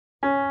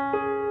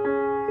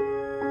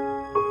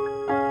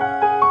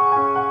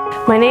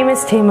My name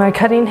is Tamar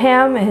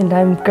Cunningham and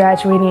I'm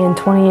graduating in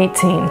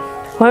 2018.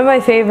 One of my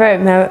favorite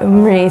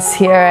memories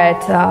here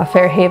at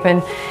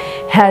Fairhaven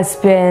has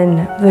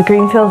been the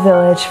Greenfield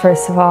Village.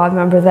 First of all, I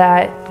remember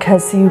that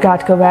because you got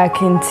to go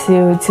back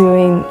into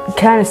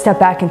step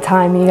back in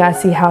time and you got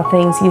to see how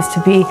things used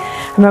to be.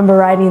 I remember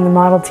riding the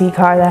Model T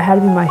car. That had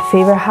to be my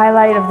favorite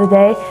highlight of the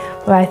day,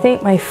 but I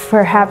think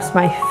perhaps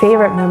my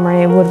favorite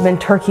memory would have been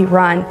Turkey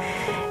Run.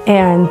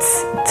 And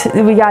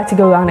we got to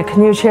go on a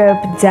canoe trip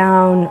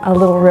down a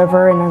little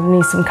river and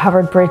underneath some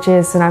covered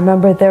bridges. And I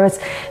remember there was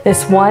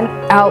this one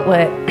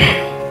outlet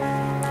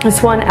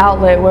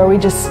where we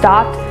just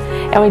stopped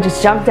and we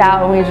just jumped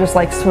out and we were just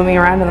like swimming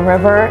around in the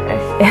river.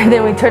 And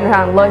then we turned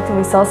around and looked and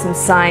we saw some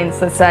signs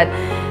that said,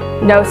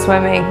 "No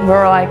swimming." We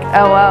were like,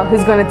 oh well,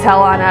 who's going to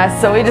tell on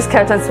us? So we just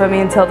kept on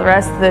swimming until the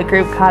rest of the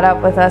group caught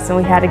up with us and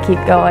we had to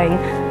keep going.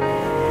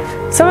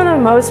 Some of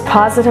the most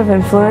positive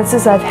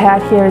influences I've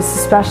had here is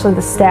especially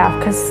the staff,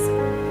 because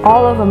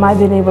all of them I've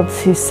been able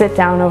to sit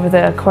down over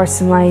the course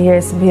of my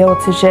years and be able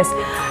to just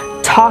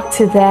talk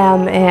to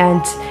them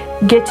and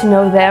get to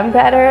know them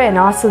better, and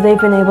also they've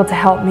been able to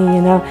help me,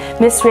 you know.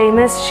 Miss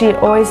Ramus, she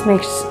always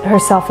makes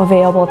herself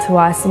available to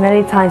us.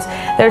 Many times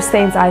there's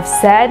things I've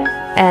said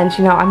and,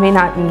 you know, I may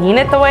not mean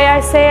it the way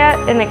I say it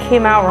and it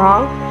came out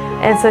wrong,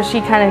 and so she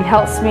kind of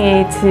helps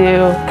me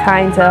to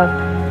kind of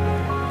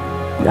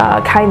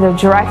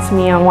direct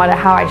me on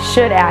how I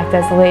should act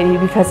as a lady,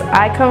 because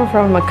I come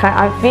from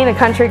being a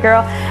country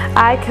girl,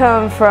 I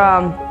come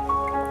from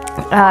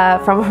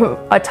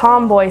a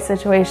tomboy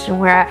situation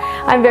where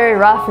I'm very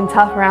rough and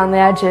tough around the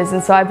edges,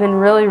 and so I've been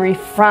really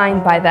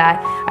refined by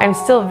that. I'm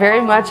still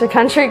very much a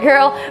country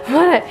girl,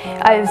 but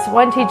as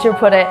one teacher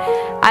put it,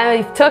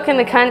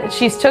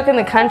 she's taken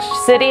the country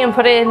city and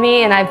put it in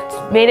me, and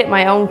I've made it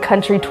my own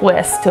country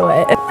twist to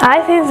it.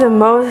 I think the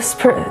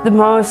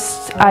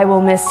most I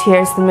will miss here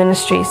is the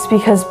ministries,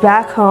 because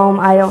back home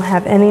I don't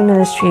have any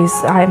ministries.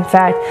 In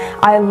fact,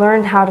 I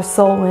learned how to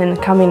soul win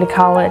coming to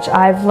college.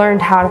 I've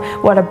learned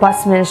what a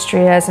bus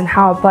ministry is and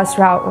how a bus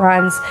route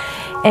runs,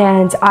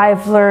 and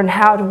I've learned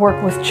how to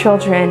work with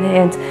children,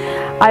 and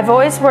I've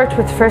always worked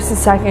with first and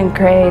second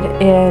grade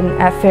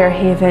at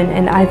Fairhaven,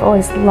 and I've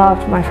always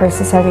loved my first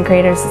and second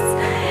graders.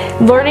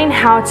 It's learning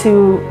how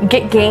to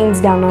get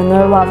gains down on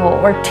their level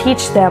or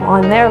teach them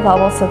on their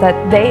level so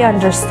that they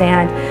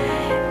understand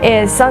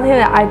is something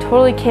that I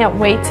totally can't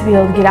wait to be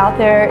able to get out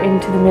there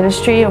into the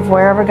ministry of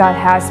wherever God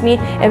has me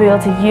and be able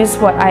to use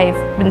what I've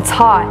been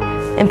taught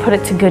and put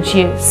it to good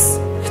use.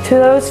 To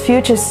those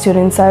future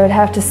students, I would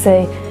have to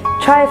say,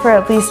 try for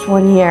at least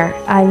 1 year.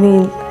 I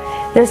mean,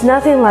 there's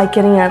nothing like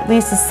getting at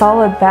least a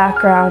solid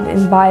background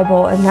in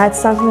Bible, and that's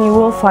something you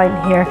will find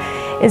here,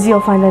 is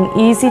you'll find an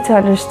easy to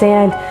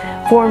understand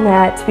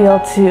format to be able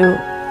to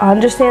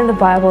understand the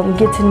Bible and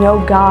get to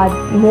know God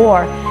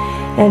more.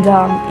 And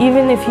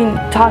even if you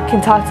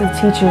can talk to the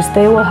teachers,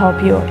 they will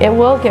help you. It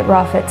will get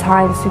rough at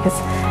times because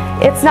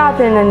it's not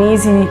been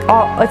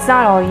it's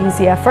not all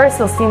easy. At first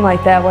it'll seem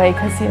like that way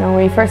because, you know,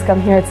 when you first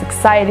come here it's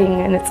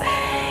exciting and it's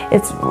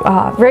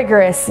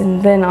rigorous,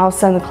 and then all of a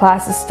sudden the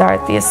classes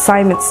start, the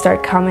assignments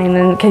start coming,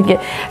 and it can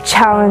get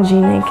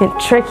challenging and get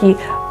tricky.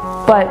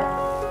 But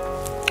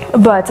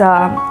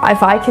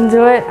if I can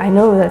do it, I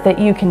know that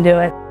you can do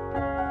it.